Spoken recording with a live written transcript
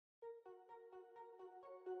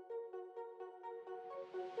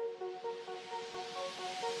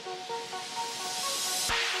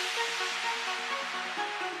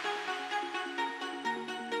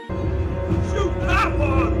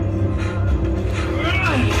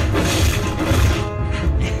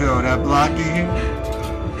that blocking.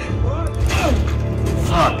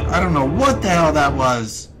 Fuck, I don't know what the hell that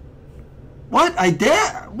was. What? I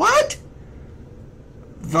dare? What?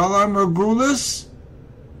 Valar Morghulis?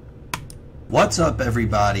 What's up,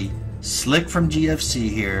 everybody? Slick from GFC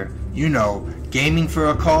here. You know, Gaming for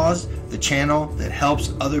a Cause, the channel that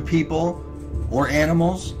helps other people or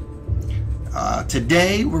animals.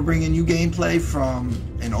 Today, we're bringing you gameplay from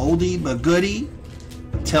an oldie but goodie,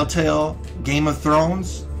 Telltale Game of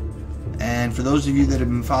Thrones. And for those of you that have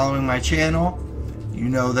been following my channel, you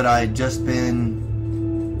know that I just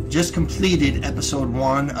completed episode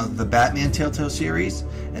 1 of the Batman Telltale series,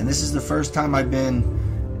 and this is the first time I've been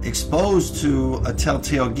exposed to a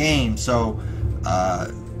Telltale game. So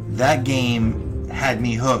that game had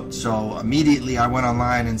me hooked. So immediately I went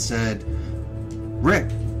online and said,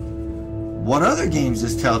 Rick, what other games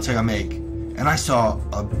does Telltale make? And I saw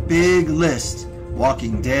a big list: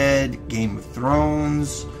 Walking Dead, Game of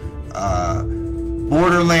Thrones,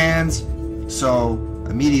 Borderlands. So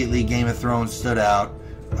immediately Game of Thrones stood out.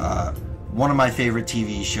 One of my favorite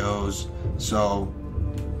TV shows. So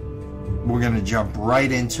we're gonna jump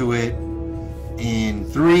right into it in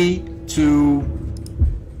 3, 2.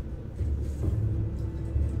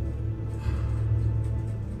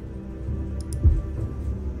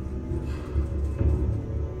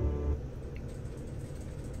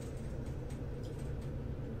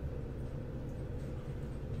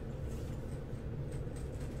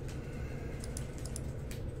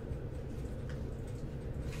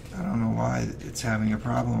 I don't know why it's having a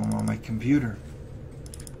problem on my computer.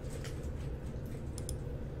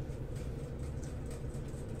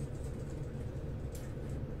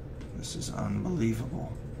 This is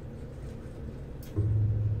unbelievable.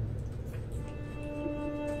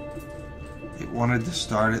 It wanted to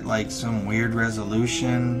start at like some weird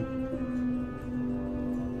resolution.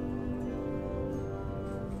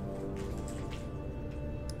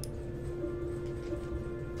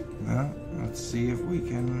 Well, let's see if we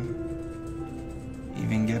can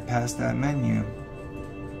even get past that menu.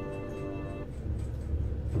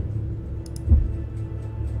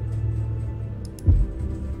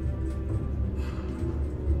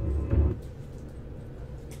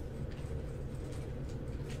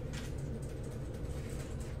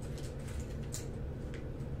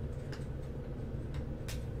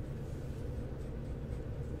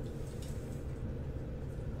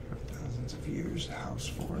 Years, House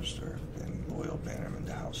Forrester, then loyal bannerman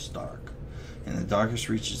to House Stark. In the darkest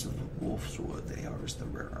reaches of the Wolf's Wood, they harvest the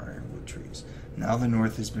rare ironwood trees. Now the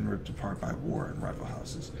North has been ripped apart by war, and rival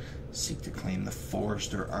houses seek to claim the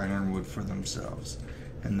Forrester ironwood for themselves.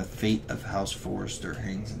 And the fate of House Forrester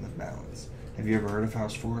hangs in the balance. Have you ever heard of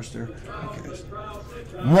House Forrester? Okay.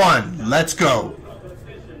 1, let's go!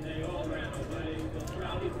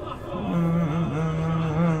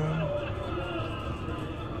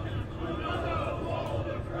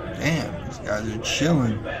 Damn, these guys are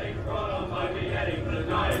chilling.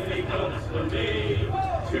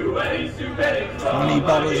 20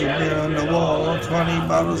 bottles of beer on the wall, 20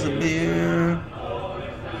 bottles of beer.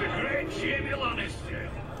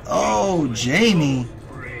 Oh, Jamie.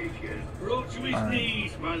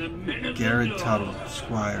 Alright. Garrett Tuttle,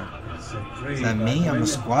 Squire. Is that me? I'm a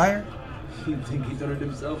Squire? You'd think he done it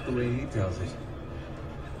himself the way he tells it.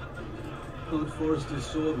 Lord Forrester's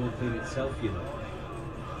sword won't clean itself, you know.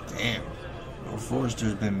 Damn, Lord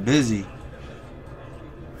Forrester's been busy.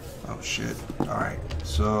 Oh shit. Alright,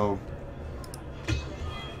 so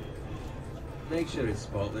make sure it's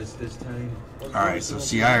spotless this time. Alright, so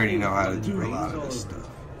see, I already know how to do a lot of this stuff.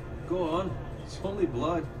 Go on, it's only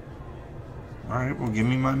blood. Alright, well give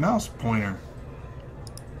me my mouse pointer.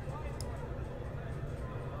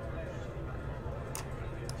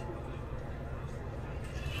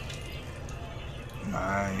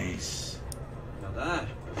 Nice. Now that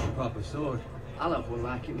is a proper sword. I'll have one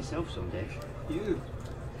like it myself someday. You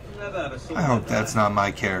never had a sword. I hope that's not my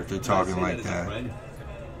character talking like that. And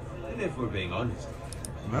if we're being honest,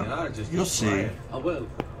 Well, you'll see. I will.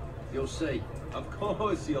 You'll see. Of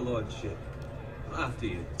course, your lordship. After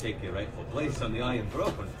you take your rightful place on the Iron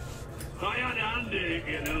Throne. I had a hand in it,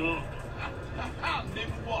 you know. Hand in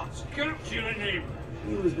what? Capturing him.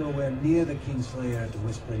 He was nowhere near the Kingslayer at the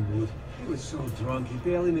Whispering Wood. He was so drunk he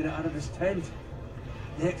barely made it out of his tent.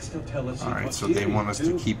 Next, they'll tell us. Alright, so they want us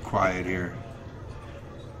to keep quiet here.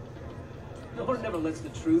 No one never lets the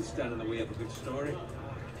truth stand in the way of a good story.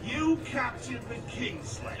 You captured the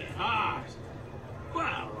Kingslayer. Ah.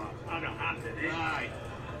 Well, I had a hand in it. Aye.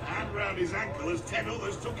 And round his ankle as 10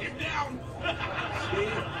 others took him down. See?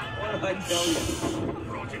 What did I tell you?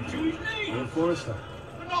 Brought him to his knees. Lord Forrester.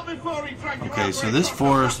 Not before he drank you Okay, out so right this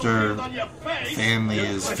across the Forrester battlefield on your face. family You're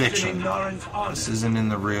is questioning fiction. Norrin's honor. This isn't in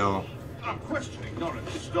the real. I'm questioning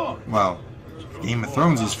Norrin's story. Well, Game of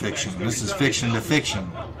Thrones is fiction. This is fiction to fiction.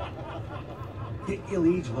 Get your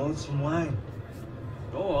liege lord some wine.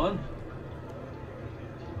 Go on.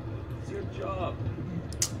 It's your job.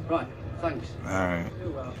 Right, thanks. Alright. You're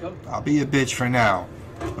welcome. I'll be a bitch for now.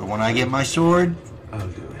 But when I get my sword, I'll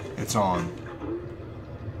do it. it's on.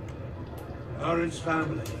 Norrin's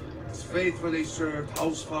family has faithfully served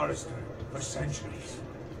House Forrester for centuries.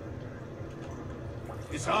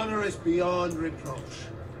 His honor is beyond reproach.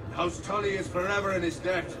 House Tully is forever in his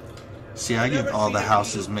debt. See, I get all the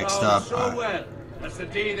houses mixed up. So well as the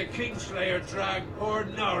day the Kingslayer dragged poor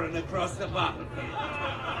Norrin across the battlefield.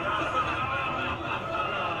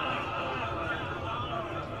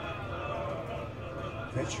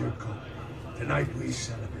 Fetch your cup. Tonight we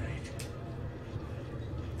celebrate.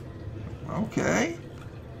 Okay.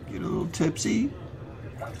 Get a little tipsy.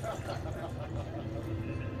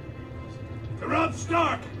 To Robb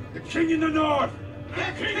Stark, the king in the north. The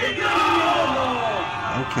king in the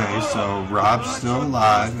north. Okay, so Rob's still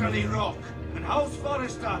alive. Rock, and House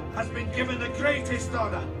Forrester has been given the greatest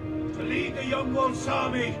honor to lead the young wolf's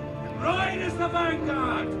army and ride as the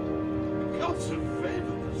vanguard. The gods have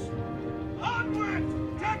favored us. Onward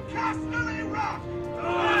to Castle Rock!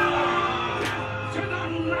 To the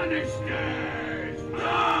Lannisters!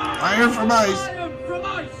 Iron from ice. Iron from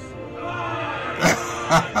ice!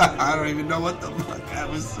 I don't even know what the fuck I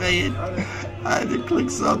was saying. I had to click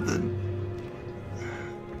something.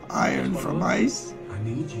 Iron from ice. I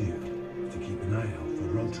need you to keep an eye out for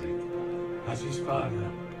Roderick. As his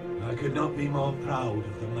father, I could not be more proud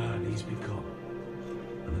of the man he's become.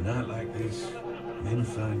 On a night like this, men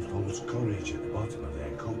find false courage at the bottom of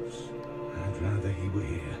their cups. I'd rather he were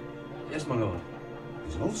here. Yes, my lord.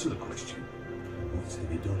 There's also the question, what's to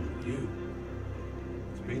be done with you?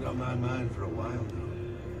 It's been on my mind for a while now.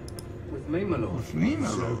 With me, my lord. With me, my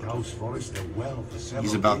Served lord. House Forrester well for several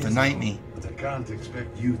He's about to years knight now, me. but I can't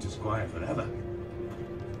expect you to squire forever.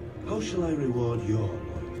 How shall I reward your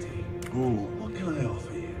loyalty? Ooh, What can I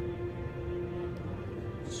offer you?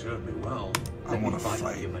 Serve me well. I Let me want to with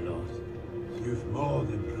fight. you, my lord. You've more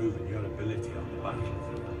than proven your ability on the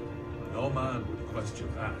battlefield. No man would question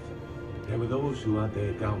that. There were those who had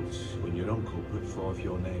their doubts when your uncle put forth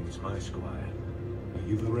your name as my squire. But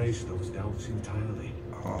you've erased those doubts entirely.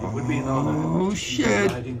 It would be an honor Oh, to be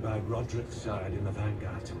shit. riding by Roderick's side in the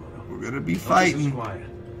vanguard tomorrow. We're gonna be Not as a fighting. squire,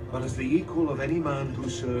 but as the equal of any man who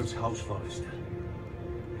serves House Forrester.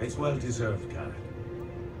 It's well deserved, Garrett.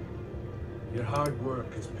 Your hard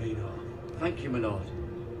work has paid off. Thank you, my lord.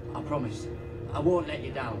 I promise. I won't let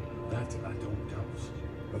you down. That I don't doubt.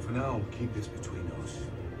 But for now, keep this between us.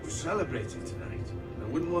 We're celebrating tonight. I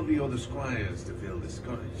wouldn't want the other squires to feel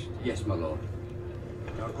discouraged. Yes, my lord.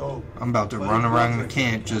 Now go. I'm about to run around the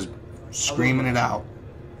camp just screaming it out.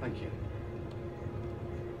 Thank you.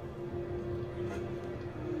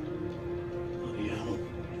 Bloody hell.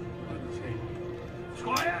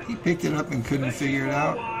 Squire! He picked it up and couldn't figure it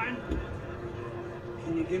out.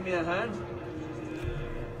 Can you give me a hand?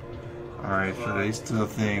 Alright, so they still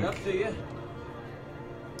think. Up to you.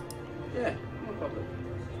 Yeah, no problem.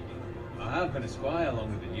 I have been a squire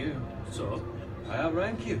longer than you. So? I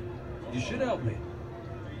outrank you. You should help me.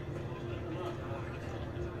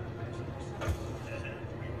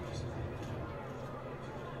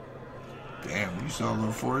 Damn, you saw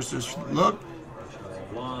little Forrester's look?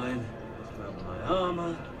 Wine, smell my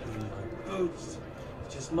armor, clean my boots.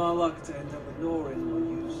 It's just my luck to end up with Norrin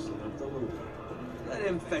or use of the Lord. Let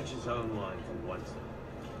him fetch his own wine for once.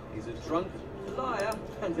 He's a drunk, liar,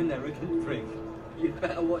 and an arrogant prick. You'd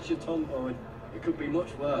better watch your tongue, boy. It could be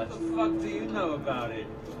much worse. What the fuck do you know about it?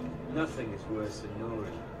 Nothing is worse than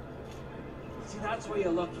Norrin. See, that's where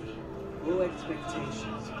you're lucky. Low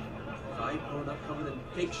expectations. If I'd grown up covered in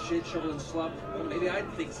pig shit, shovel and slop, well, maybe I'd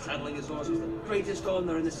think saddling his horse was the greatest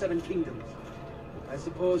honor in the Seven Kingdoms. I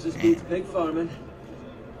suppose this beats pig farming.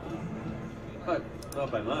 But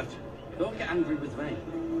not by much. Don't get angry with me.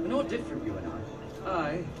 We're no different, you and I.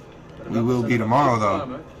 Aye. But I'm We not will the be son of a tomorrow, pig though.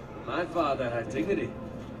 farmer. My father had dignity.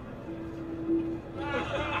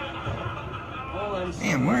 All I'm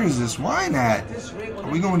Damn, where is this wine at? This rate will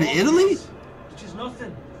Are we never going to go Italy? this, which is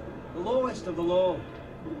nothing. The lowest of the low.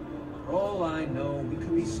 For all I know, we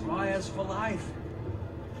could be squires for life.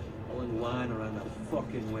 Pulling wine around a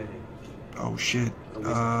fucking wedding. Oh shit.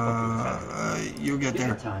 You'll get Give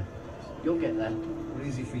there. it time. You'll get there. Not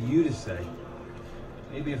easy for you to say.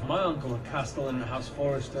 Maybe if my uncle were Castellan in House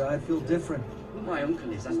Forrester, I'd feel different. Who my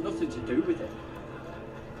uncle is, that's nothing to do with it.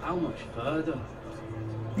 How much further?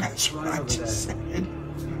 That's what I over just there. said.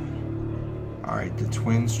 Alright, the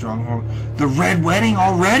twin stronghold. The Red Wedding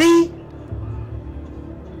already?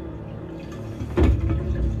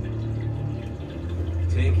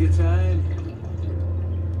 Take your time.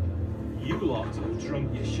 You lot have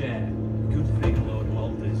drunk your share. Good thing Lord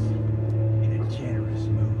Walder's in a generous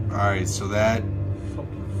mood. Alright, so that...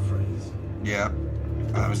 Fucking phrase. Yeah.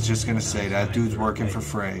 I was just gonna say, that dude's working for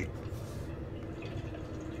Frey.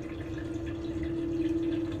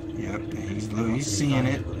 Yep, he's seeing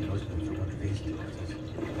it.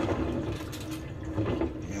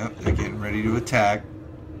 Yep, they're getting ready to attack.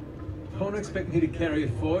 Don't expect me to carry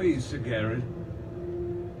it for you, Sir Garrett.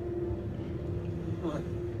 What?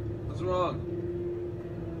 What's wrong?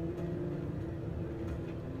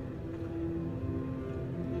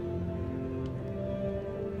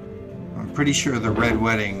 I'm pretty sure the Red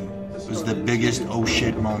Wedding was the biggest oh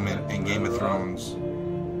shit moment in Game of Thrones.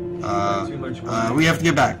 We have to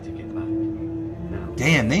get back.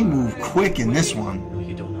 Damn, they move quick in this one. No,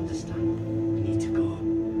 you don't understand. We need to go.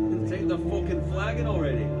 Take the fucking flagon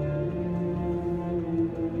already.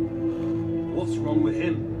 What's wrong with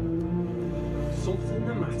him? Something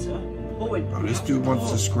the matter? Owen, Oh, this dude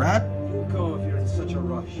wants to scrap? You go if you're in such a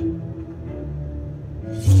rush.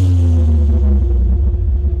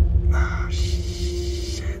 Ah,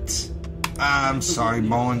 shit. I'm sorry,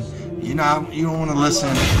 Bowen. You don't want to listen.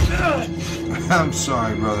 I'm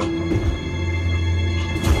sorry, brother.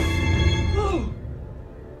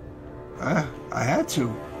 I had to.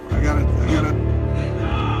 I gotta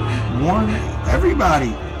warn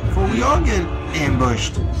everybody before we all get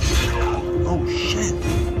ambushed. Oh shit.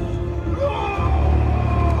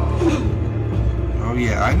 Oh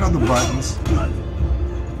yeah, I know the buttons.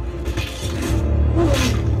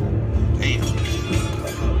 Damn.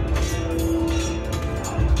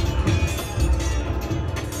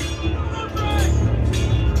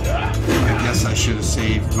 I guess I should have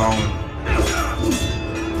saved Bowen.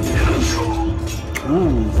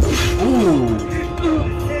 Ooh. Ooh.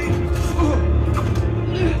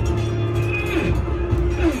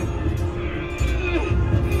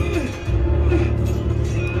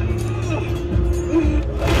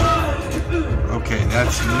 Okay,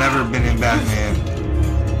 that's never been in Batman.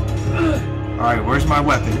 Alright, where's my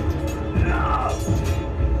weapon?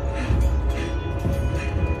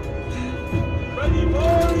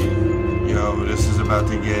 Yo, this is about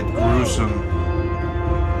to get gruesome.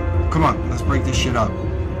 Come on, let's break this shit up.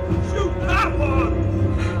 Shoot that one!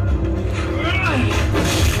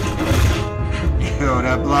 Yo,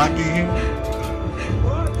 that blocking.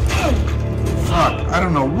 Fuck, I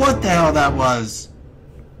don't know what the hell that was.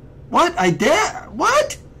 What? I did?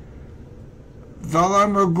 What? Valar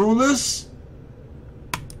Morghulis?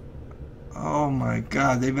 Oh my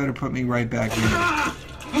god, they better put me right back in.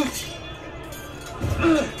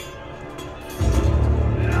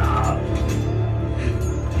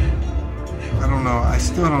 I don't know. I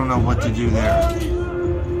still don't know what to do there.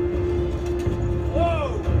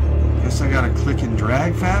 Guess I gotta click and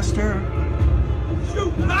drag faster?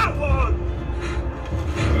 Shoot that one!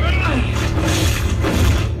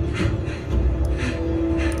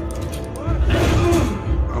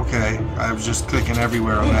 Okay, I was just clicking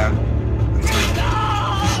everywhere on that.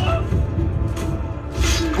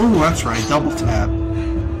 Ooh, that's right, double tap.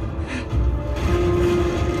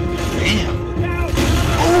 Damn.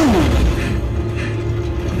 Ooh!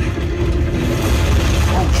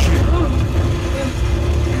 Oh shit.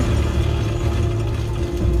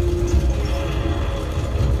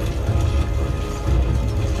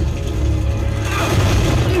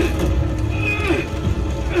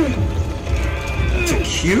 That's a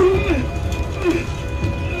Q?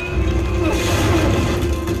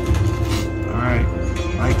 Alright.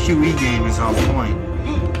 My QE game is on point.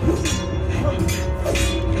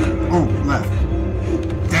 Oh, left.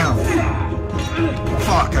 Down.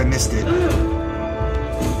 Fuck, I missed it.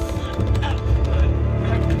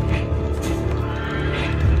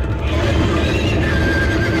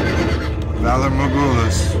 Valar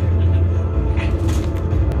Morghulis.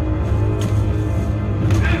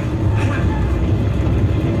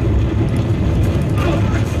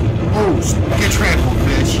 Oh, get trampled,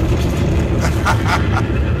 bitch.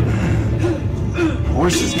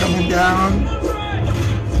 Horse is coming down.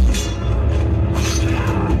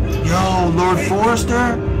 Yo, Lord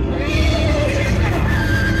Forrester.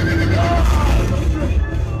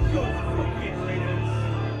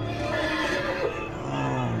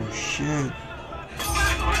 Oh, shit.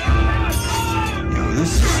 Yo,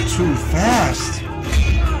 this is too fast.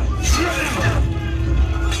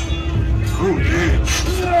 Oh, damn.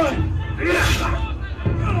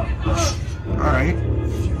 Alright.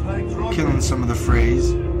 Killing some of the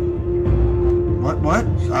Freys. What?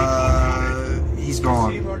 he's See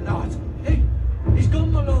gone. him or not? Hey, he's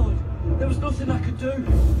gone, my lord. There was nothing I could do.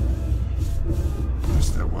 Yes,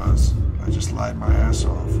 there was. I just lied my ass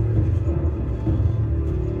off.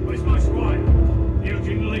 Where's my squire? You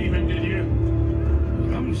didn't leave him, did you?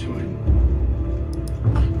 What happened to him?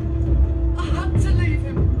 I had to leave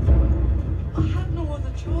him. I had no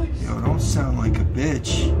other choice. Yo, don't sound like a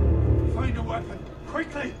bitch. Find a weapon,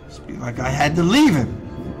 quickly! Just be like I had to leave him.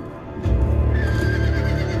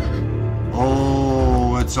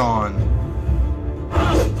 Oh, it's on.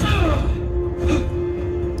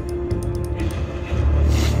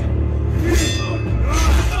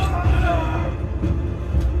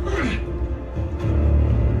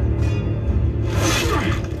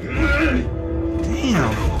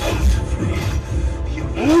 Damn.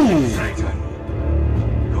 Ooh.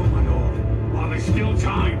 Go, my lord, while there's still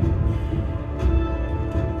time.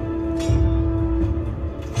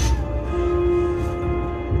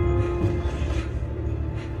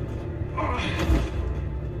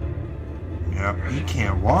 Yep, he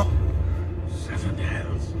can't walk. 7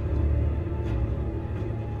 hells.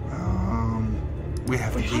 We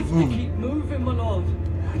have to We keep have to moving. keep moving, my lord.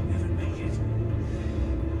 I'd never make it.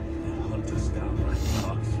 They'll hunt us down like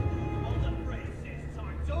dogs.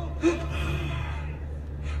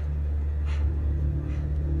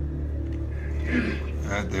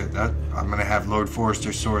 I'm gonna have Lord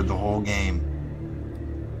Forrester's sword the whole game.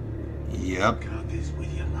 Yep. Guard this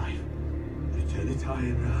with your life. Return it high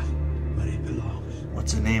and right, where it belongs.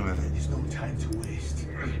 What's the name of it? There's no time to waste.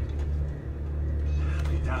 I'll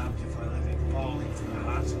be damned if I let it fall into the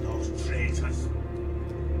hands of those traitors.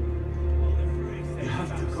 You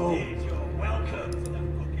have to go.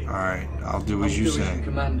 Alright, I'll do as I'll you do as say. you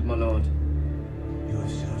command, my lord. You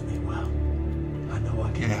have served me well. I know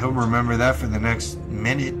I can. Yeah, he'll remember that for the next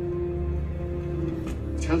minute.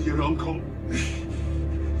 Tell your uncle.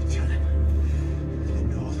 Tell him the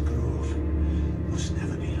North Grove must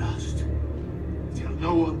never be lost. Tell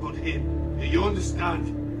no one but him. Do you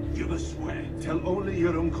understand? You must swear. Tell only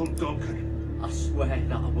your Uncle Duncan. I swear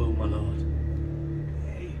that I will, my lord.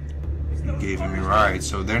 You gave him your right,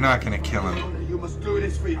 so they're not gonna kill him. You must do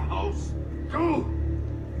this for your house. Go!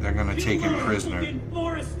 They're gonna take him prisoner.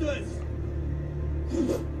 Foresters!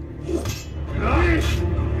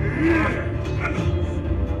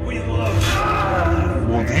 With love.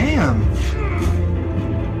 Well, damn.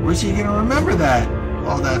 Where's he gonna remember that?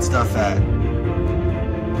 All that stuff at?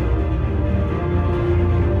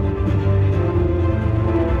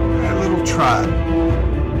 That little trot.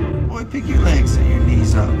 Boy, pick your legs and your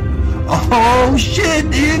knees up. Oh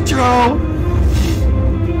shit, the intro!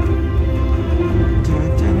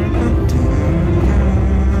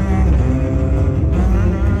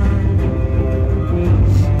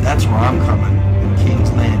 That's where I'm coming.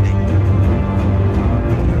 King's Landing.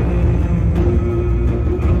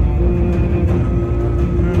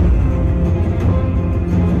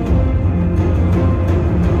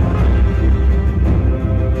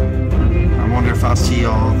 I wonder if I'll see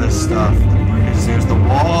all this stuff. There's the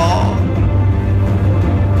wall.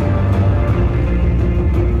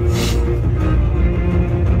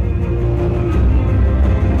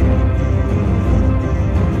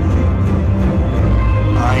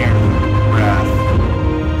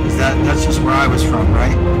 That's just where I was from,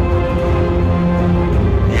 right?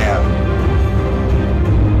 Yeah.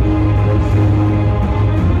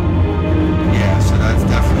 Yeah, so that's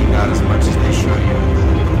definitely not as much as they show you.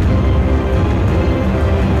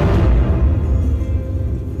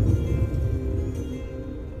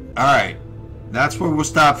 Alright. That's where we'll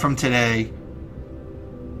stop from today.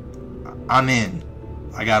 I'm in.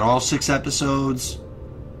 I got all 6 episodes.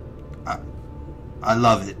 I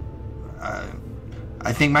love it.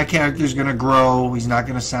 I think my character's gonna grow. He's not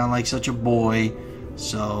gonna sound like such a boy.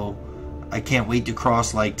 So I can't wait to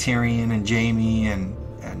cross like Tyrion and Jaime and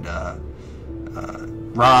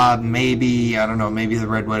Robb. Maybe, I don't know, maybe the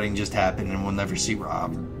Red Wedding just happened and we'll never see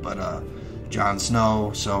Robb. But Jon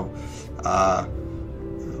Snow. So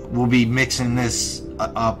we'll be mixing this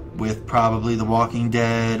up with probably The Walking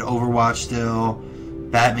Dead, Overwatch still,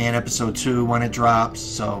 Batman Episode 2 when it drops.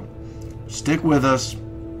 So stick with us.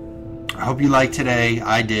 I hope you liked today.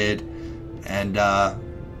 I did. And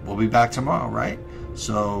we'll be back tomorrow, right?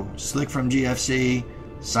 So, Slick from GFC,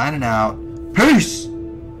 signing out. Peace!